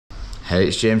Hey,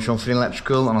 it's James from Finney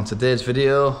Electrical, and on today's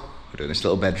video, we're doing this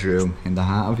little bedroom in the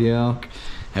heart of York.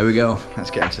 Here we go, let's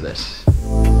get into this.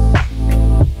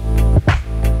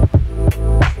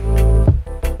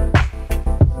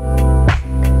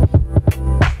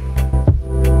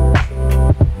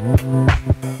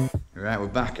 Right, we're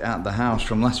back at the house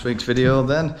from last week's video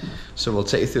then, so we'll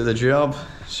take you through the job.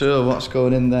 So what's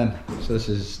going in then? So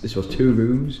this was 2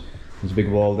 rooms. There's a big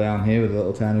wall down here with a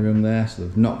little tiny room there, so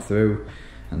they've knocked through.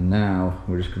 And now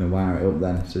we're just going to wire it up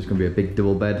then. So it's going to be a big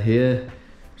double bed here.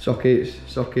 Sockets,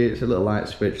 a little light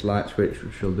switch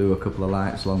which will do a couple of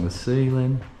lights along the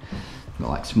ceiling. Got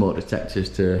like smoke detectors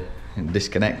to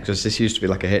disconnect, because this used to be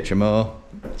like a HMO.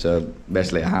 So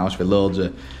basically a house with loads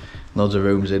of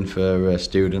rooms in for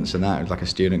students and that. It was like a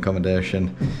student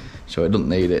accommodation. So it doesn't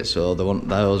need it, so they want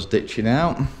those ditching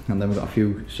out. And then we've got a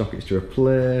few sockets to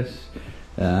replace.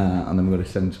 And then we're going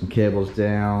to send some cables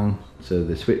down to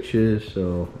the switches,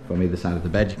 so from either side of the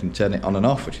bed you can turn it on and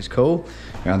off, which is cool,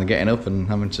 rather than getting up and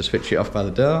having to switch it off by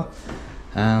the door.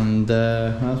 And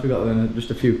what else we got then? Just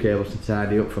a few cables to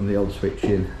tidy up from the old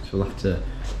switching, so we'll have to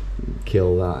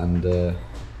kill that and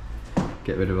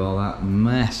get rid of all that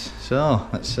mess. So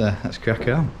let's crack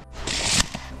on.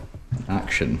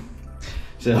 Action.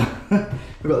 So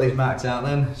we've got these marked out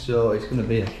then, so it's going to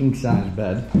be a king size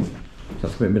bed. So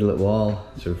that's going to be middle at the wall,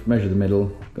 so we've measured the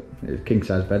middle, king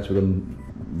size bed, so we've done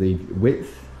the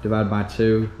width, divided by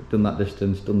 2, done that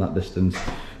distance,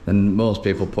 then most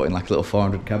people put in like a little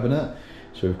 400 cabinet,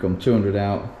 so we've come 200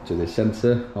 out to the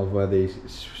centre of where the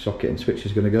socket and switch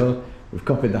is going to go. We've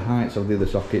copied the heights of the other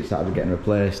sockets that are getting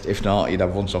replaced. If not, you'd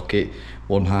have one socket,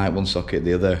 one height, one socket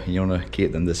the other, and you want to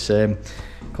keep them the same.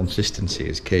 Consistency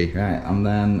is key, right? And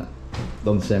then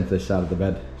done the same for this side of the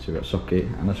bed, so we've got a socket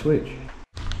and a switch.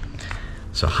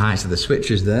 So heights of the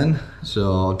switches then,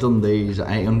 so I've done these at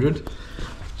 800,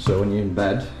 so when you're in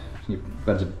bed, your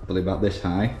bed's probably about this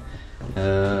high,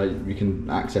 you can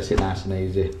access it nice and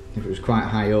easy. If it was quite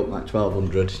high up, like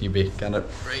 1200, you'd be kind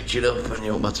of reaching up and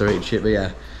you won't be able to reach it, but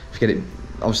yeah, if you get it,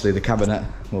 obviously the cabinet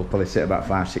will probably sit about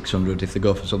 500-600 if they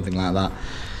go for something like that,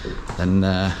 then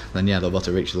yeah, they'll be able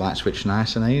to reach the light switch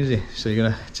nice and easy. So you're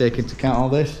going to take into account all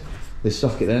this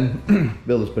socket then,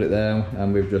 builders put it there,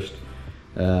 and we've just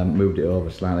moved it over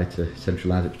slightly to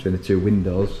centralise it between the 2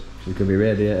 windows, so it can be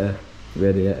radiator,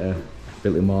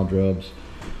 built-in wardrobes.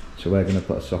 So we're going to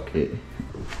put a socket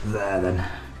there then,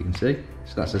 if you can see.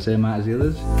 So that's the same height as the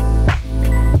others.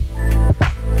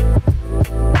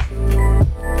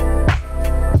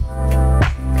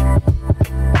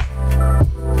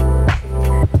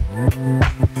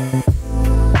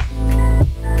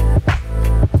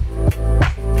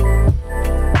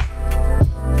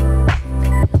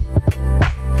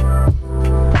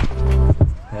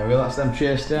 That's them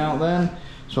chased out then.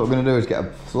 So what we're going to do is get a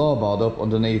floorboard up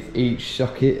underneath each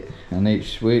socket and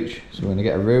each switch. So we're going to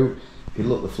get a route. If you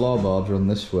look, the floorboards run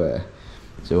this way.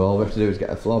 So all we have to do is get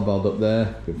a floorboard up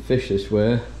there, we can fish this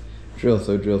way, drill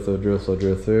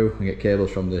through, and get cables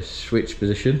from the switch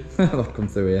position. They'll come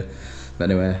through here. But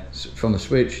anyway, from the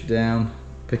switch down,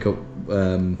 pick up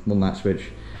one light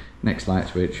switch, next light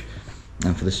switch.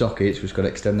 And for the sockets, we've just got to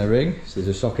extend the ring. So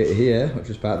there's a socket here, which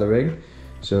is part of the ring.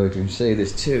 So you can see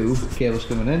there's 2 cables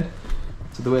coming in.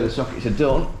 So the way the sockets are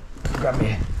done, grab me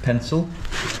a pencil.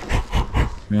 Right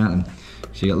then.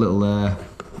 So you got a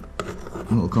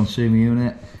little consumer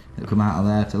unit that'll come out of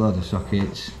there to loads of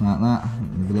sockets like that.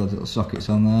 There'll be loads of little sockets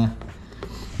on there.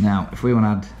 Now, if we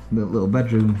want to add a little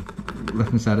bedroom, left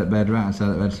hand side of the bed, right hand side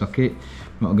of the bed socket,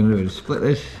 what we're going to do is split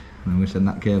this, and we send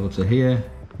that cable to here,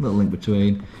 a little link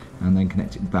between, and then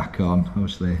connect it back on,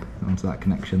 obviously, onto that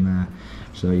connection there.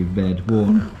 So you've made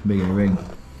one bigger ring.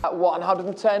 At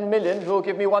 110 million, who'll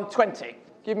give me 120?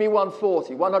 Give me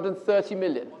 140, 130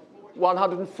 million.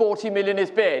 140 million is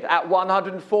bid. At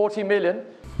 140 million.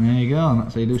 There you go, and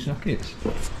that's how you do sockets.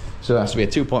 So it has to be a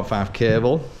 2.5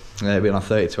 cable, it'll be on a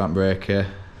 32 amp breaker.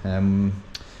 And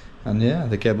yeah,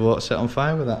 the cable won't set on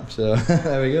fire with that, so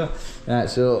there we go. Right,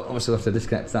 so obviously we'll have to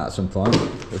disconnect that at some point.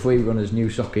 If we run as new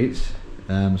sockets,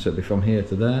 so it'll be from here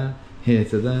to there, here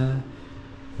to there,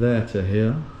 there to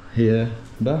here, here,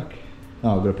 back.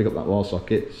 Oh, I've got to pick up that wall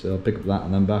socket, so I'll pick up that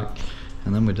and then back,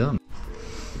 and then we're done.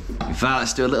 In fact,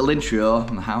 let's do a little intro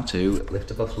on how to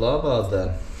lift up a floorboard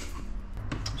then.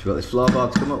 So we've got this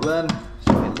floorboard to come up then,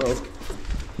 so when you look,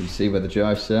 you can see where the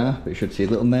joists are, but you should see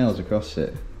little nails across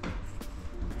it.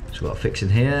 So we've got a fixing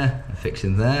here, a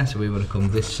fixing there, so we want to come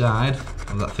this side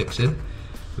of that fixing.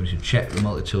 We should check the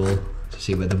multi-tool to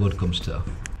see where the wood comes to.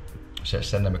 So let's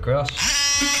send them across.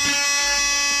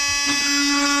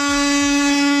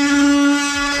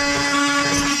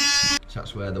 So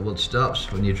that's where the wood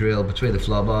stops when you drill between the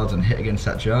floorboards and hit against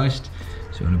that joist.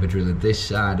 So we're going to be drilling this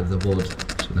side of the wood.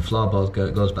 So when the floorboard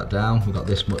goes back down, we've got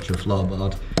this much of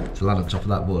floorboard to land on top of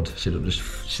that wood, so it'll just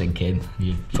sink in,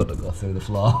 your foot will go through the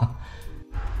floor.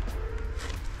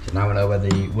 So now we know where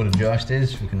the wooden joist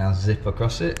is, we can now zip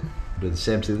across it, do the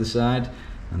same to the other side,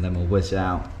 and then we'll whiz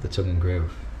out the tongue and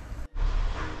groove.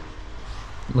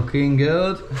 Looking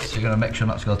good. So you're going to make sure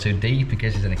not to go too deep in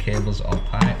case there's any cables or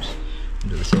pipes. And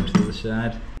do the same to the other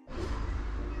side.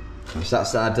 That's that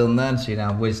side done then, so you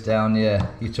now whiz down your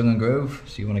tongue and groove.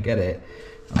 So you want to get it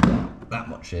that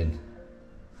much in,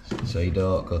 so you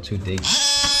don't go too deep.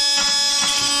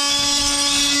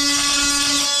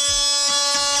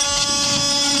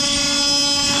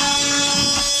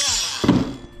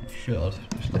 Should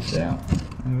just lift it out.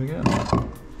 There we go.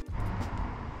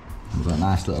 We've got a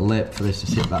nice little lip for this to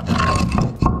sit back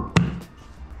down.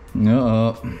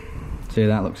 No, see,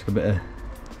 that looks like a bit of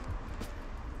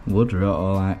wood rot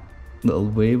or like little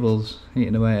weevils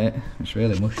eating away at it. It's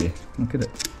really mushy. Look at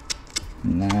it.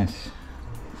 Nice.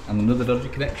 And another dodgy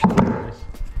connection.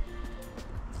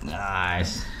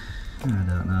 Nice. I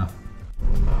don't know.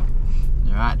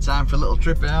 Alright, time for a little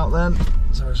trip out then.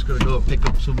 So I'm just going to go pick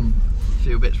up a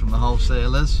few bits from the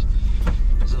wholesalers.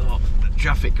 So the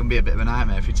traffic can be a bit of a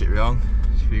nightmare if you take it wrong.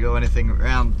 So if you go anything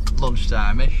around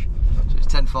lunchtime-ish, so it's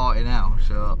 10:40 now,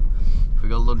 so if we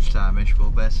go lunchtime-ish, we'll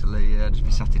basically just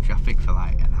be sat in traffic for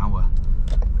like an hour,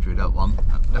 which we don't want.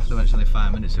 Definitely when it's only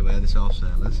 5 minutes away, this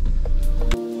wholesalers.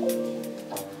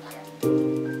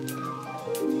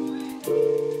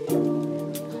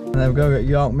 There we go, got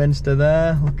York Minster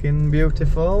there, looking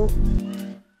beautiful.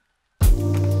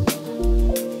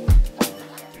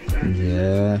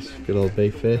 Yes, good old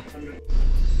beefy.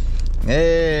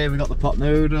 Hey, we got the pot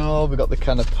noodle, we got the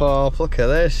can of pop. Look at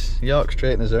this, York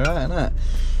straighteners are right, isn't it?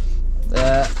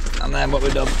 And then what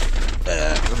we've done,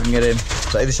 we can get in.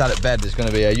 So either side of bed there's going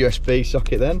to be a USB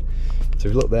socket then. So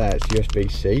if you look there, it's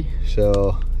USB-C.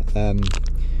 So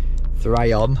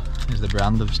Thrion is the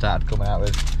brand they've started coming out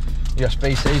with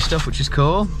USB-C stuff, which is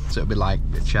cool. So it'll be like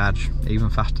a charge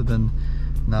even faster than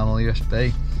normal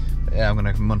USB. But yeah, I'm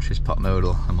going to munch this pot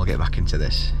noodle and we'll get back into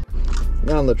this.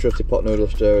 And the trusty pot noodle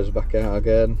stirrer is back out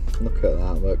again. Look at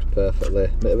that, works perfectly.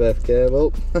 Bit of earth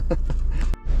cable.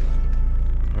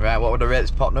 Right, what would I rate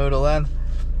this pot noodle then?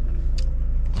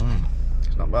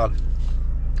 It's not bad.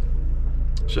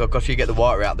 So of course you get the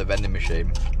water out of the vending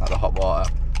machine, like the hot water.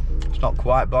 It's not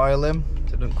quite boiling,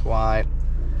 so it doesn't quite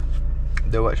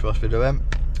do what it's supposed to be doing.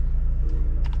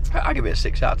 I'll give it a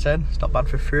 6 out of 10, it's not bad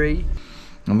for free.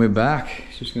 And we're back,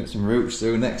 just gonna get some roots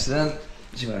through next then.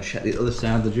 So we're gonna check the other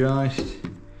side of the joist.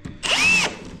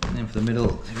 And then for the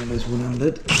middle, see if it's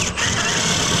one-handed.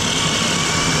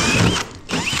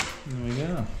 There we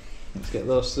go. Let's get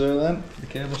those through then, the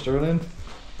cables to run in.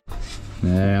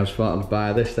 Yeah, I just thought I'd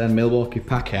buy this then, Milwaukee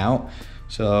pack out.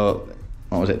 So,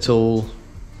 what was it, Tool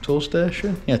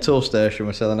Station? Yeah, Tool Station,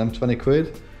 we're selling them 20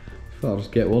 quid. Thought I'd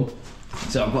just get one.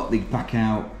 So I've got the pack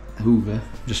out Hoover,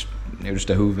 just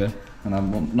a Hoover. And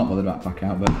I'm not bothered about pack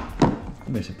out, but I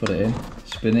basically put it in,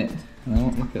 spin it, and I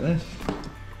won't look at this.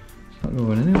 It's not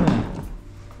going anywhere.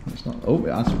 It's not, oh,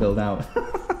 it has spilled out.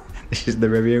 This is the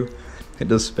review. It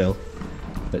does spill,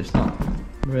 but it's not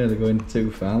really going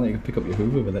too far. Like you can pick up your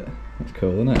Hoover with it. That's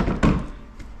cool, isn't it?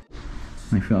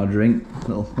 And if you want a drink,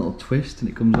 little twist and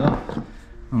it comes off.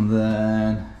 And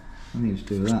then, I need to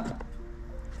do that.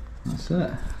 That's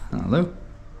it. Hello.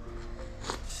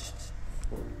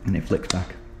 And it flicks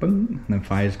back. Boom. And then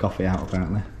fires coffee out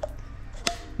apparently.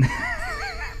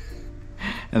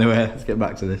 Anyway, let's get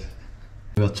back to this.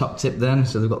 We've got top tip then,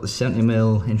 so they've got the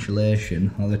 70mm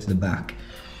insulation all the way to the back.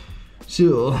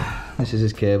 So, this is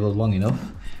his cable, long enough.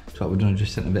 So what we've done is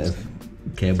just sent a bit of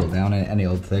cable down, any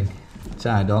old thing.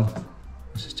 Tied on.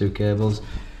 This is 2 cables.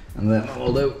 And then what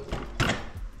we'll do,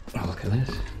 oh look at this,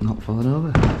 not falling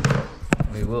over.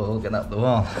 We will get up the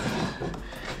wall.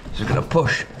 So we're going to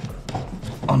push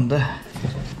under,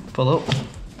 pull up.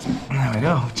 There we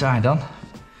go, tied on.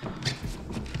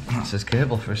 That's his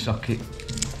cable for a socket.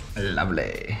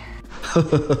 Lovely.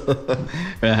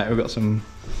 Right, we've got some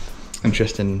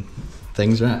interesting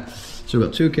things, right? So we've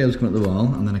got 2 cables coming up the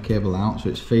wall and then a cable out, so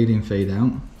it's feed in, feed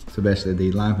out. So basically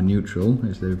the live and neutral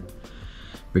is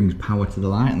brings power to the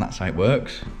light, and that's how it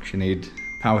works. You need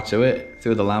power to it,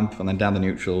 through the lamp, and then down the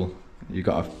neutral. You've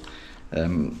got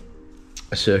a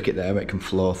circuit there where it can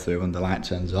flow through and the light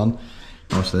turns on.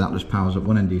 Obviously that just powers up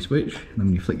one end of your switch, and then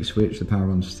when you flick your switch, the power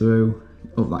runs through,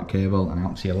 up that cable and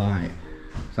out to your light.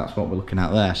 So that's what we're looking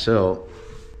at there. So,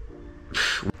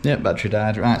 yeah, battery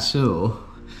died. Right, so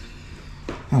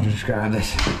How to describe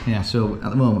this? Yeah, so at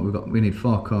the moment we need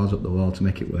 4 cords up the wall to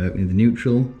make it work. We need the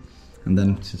neutral, and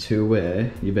then to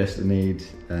two-way, you basically need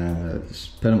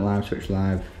permanent live, switch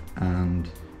live, and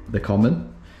the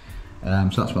common. So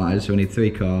that's what it is. So we need 3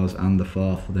 cores and the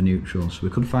 4th for the neutral. So we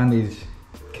could find these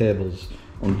cables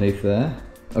underneath there.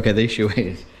 Okay, the issue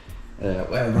is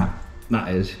where that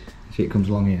is. See, it comes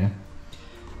along here.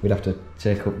 We'd have to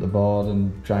take up the board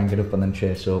and try and get up and then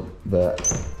chase up,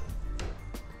 but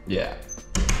yeah,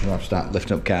 we'll have to start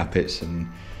lifting up carpets and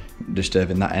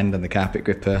disturbing that end and the carpet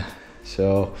gripper.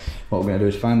 So what we're going to do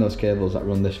is find those cables that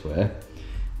run this way,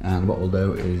 and what we'll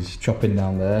do is chop in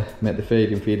down there, make the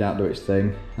feed and feed out do its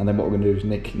thing, and then what we're going to do is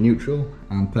nick neutral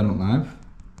and permanent live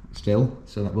still,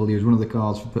 so that we'll use one of the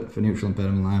cords for neutral and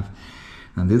permanent live,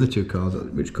 and the other 2 cords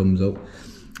which comes up,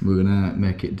 we're going to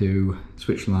make it do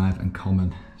switch live and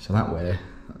common. So that way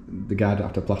the guy don't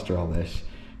have to plaster all this,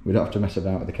 we don't have to mess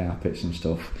about with the carpets and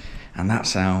stuff, and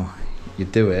that's how you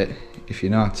do it if you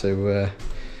know how to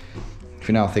if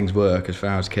you know how things work as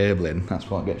far as cabling. That's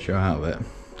what gets you out of it.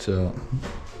 So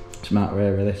smart way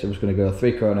really. So I'm just going to go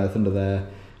 3 core earth under there,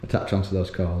 attach onto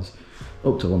those cords,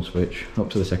 up to one switch, up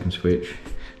to the second switch.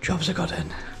 Jobs are got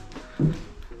in.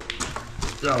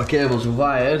 So the cables are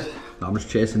wired. I'm just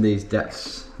chasing these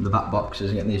depths, the back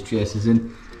boxes, and getting these traces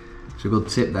in. So a good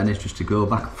tip then is just to go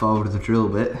back and forward with the drill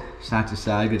bit, side to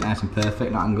side, get it nice and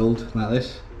perfect, not angled like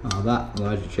this, or that,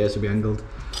 otherwise your chase will be angled.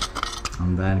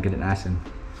 And then get it nice and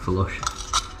flush.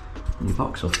 And your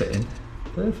box will fit in.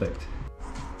 Perfect.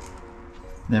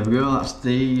 There we go, that's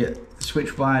the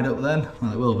switch wired up then.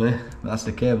 Well, it will be, but that's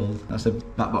the cable, that's the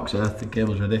back box earth, the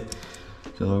cable's ready.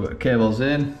 So we've got the cables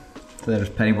in, so they're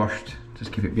just penny washed,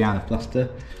 just keep it behind the plaster.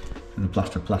 And the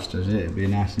plaster plasters it, it'll be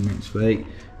nice and neat and sweet.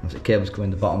 Obviously the cables come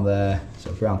in the bottom there,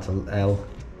 so brown to L,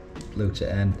 blue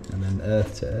to N, and then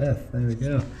earth to earth, there we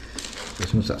go.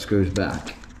 So once that screws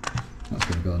back, that's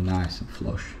going to go nice and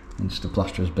flush, once the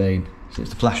plaster has been. So it's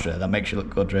the plasterer that makes you look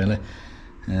good really,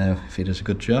 if he does a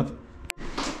good job.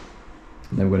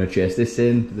 And then we're going to chase this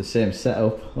in, do the same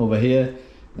setup over here,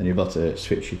 then you're about to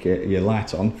switch your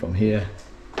light on from here,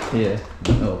 and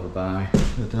over by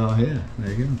the door here,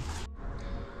 there you go.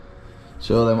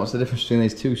 So then what's the difference between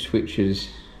these 2 switches?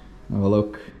 Have a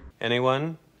look.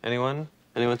 Anyone? Anyone?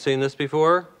 Anyone seen this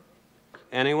before?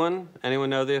 Anyone? Anyone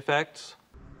know the effects?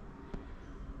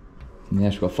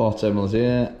 Yes, we've got 4 terminals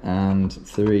here and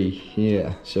 3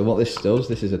 here. So what this does,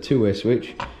 this is a 2-way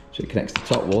switch, so it connects the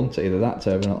top one to either that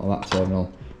terminal or that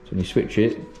terminal. So when you switch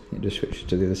it, it just switches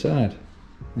to the other side.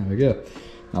 There we go.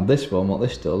 Now this one, what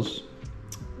this does,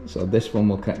 so this one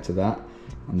will connect to that,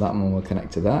 and that one will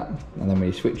connect to that, and then when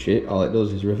you switch it, all it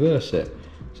does is reverse it.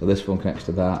 So this one connects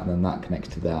to that, and then that connects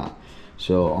to that.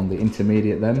 So on the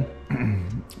intermediate then,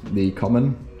 the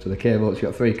common, so the cable, it's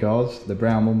got 3 cords, the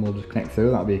brown one will just connect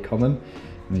through, that'll be a common,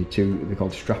 and the 2, they're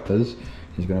called strappers,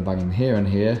 he's going to bang in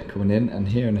here, coming in, and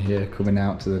here, coming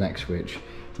out to the next switch.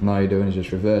 And all you're doing is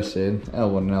just reversing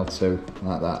L1 and L2,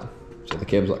 like that. So the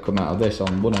cables that come out of this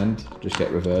on one end just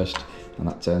get reversed, and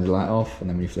that turns the light off, and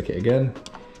then when you flick it again,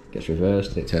 gets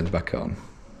reversed, it turns back on.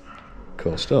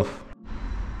 Cool stuff.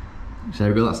 So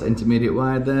there we go, that's the intermediate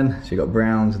wired then. So you've got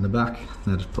browns in the back,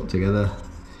 they're just put together.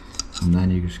 And then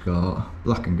you just got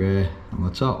black and grey on the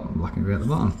top and black and grey at the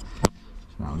bottom. So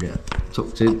that'll get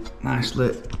tucked in nicely.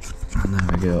 And there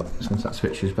we go. So once that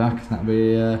switches back, that'll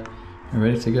be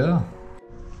ready to go.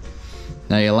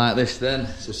 Now you like this then.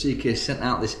 So CK sent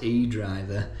out this E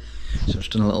driver. So I've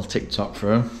just done a little TikTok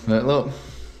for him. But look,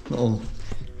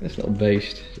 this little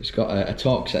beast, it's got a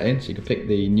torque setting, so you can pick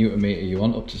the newton meter you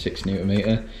want, up to 6 newton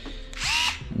meter.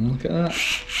 And look at that.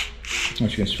 So you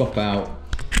can swap out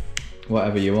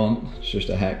whatever you want, it's just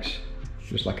a hex,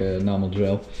 just like a normal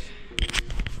drill. So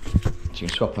you can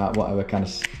swap out whatever kind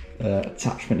of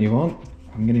attachment you want.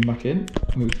 I'm getting back in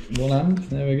with one hand,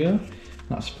 there we go.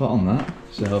 That's spot on that.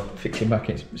 So fixing back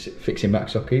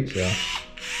sockets, so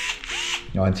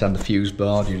you know, inside the fuse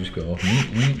board, you just go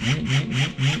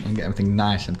and get everything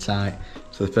nice and tight.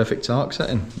 So the perfect torque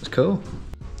setting, it's cool.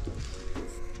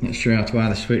 Let's show you how to wire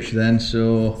the switch then.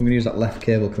 So I'm going to use that left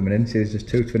cable coming in. See, there's just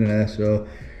 2 twin in there, so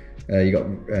you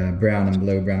got brown and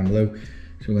blue, brown and blue.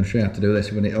 So we're going to show you how to do this.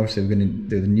 Obviously we're going to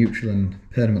do the neutral and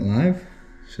permanent live.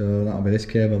 So that'll be this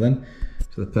cable then.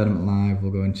 So the permanent live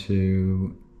will go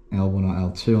into L1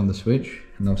 or L2 on the switch,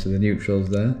 and obviously the neutral's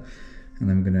there. And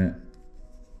then we're going to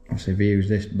obviously reuse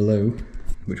this blue,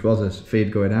 which was a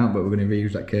feed going out, but we're going to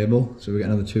reuse that cable. So we get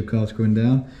another 2 cords going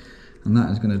down, and that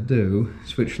is going to do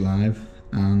switch live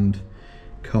and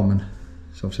common.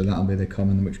 So obviously that'll be the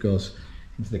common which goes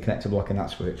into the connector block in that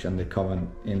switch, and the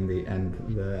common in the end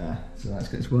there. So let's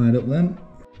get this wired up then.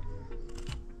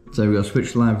 So we've got a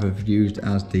switch live we've used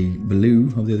as the blue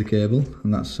of the other cable,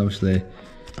 and that's obviously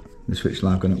the switch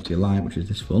live going up to your light, which is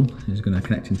this one. It's going to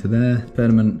connect into there.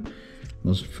 Permanent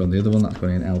was from the other one, that's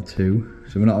going in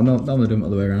L2. So we're not normally doing it all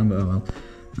the way around, but oh well.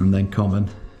 And then common,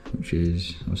 which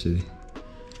is obviously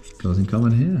goes in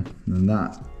common here. And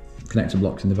that connector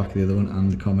block's in the back of the other one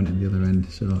and the common in the other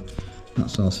end. So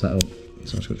that's all set up.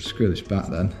 So I'm just going to screw this back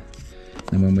then.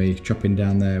 And when we chop in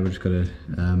down there, we're just going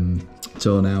to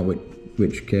tone out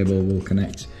which cable will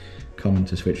connect common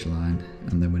to switch line,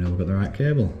 and then we know we've got the right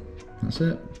cable. That's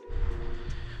it.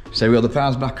 So we've got the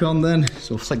powers back on then,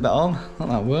 so we'll flick that on,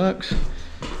 that works.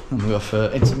 And we go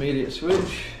for intermediate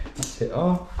switch, that's it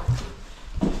on.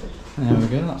 There we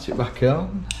go, that's it back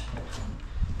on.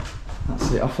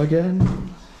 That's it off again.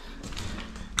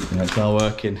 And it's all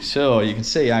working. So you can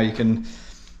see how you can,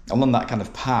 along that kind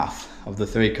of path of the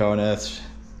 3 core and earths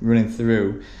running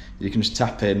through, you can just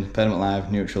tap in permanent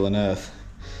live, neutral and earth,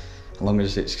 as long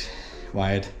as it's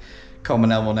wired.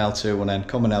 Common L1, L2 one end,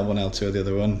 common L1, L2 the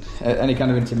other one. Any kind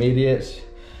of intermediates,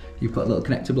 you put a little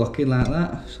connector block in like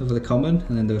that, so for the common,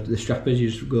 and then the strappers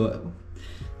you just go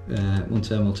 1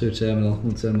 terminal, 2 terminal,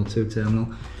 1 terminal, 2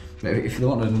 terminal. But if you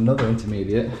wanted another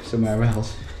intermediate somewhere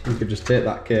else, you could just take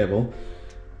that cable,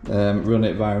 run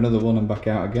it via another one and back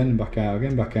out again, back out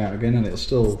again, back out again, and it'll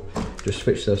still just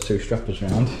switch those 2 strappers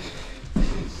around,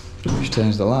 which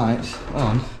turns the lights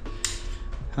on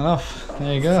and off.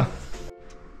 There you go.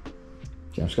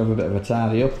 Just have a bit of a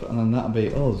tidy up, and then that'll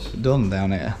be us done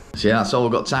down here. So yeah, that's all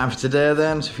we've got time for today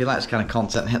then. So if you like this kind of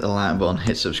content, hit the like button,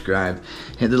 hit subscribe,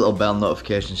 hit the little bell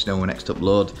notification so you know when we next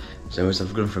upload. So it's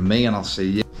good from me, and I'll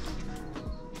see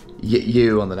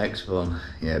you on the next one.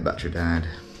 Yeah, battery died.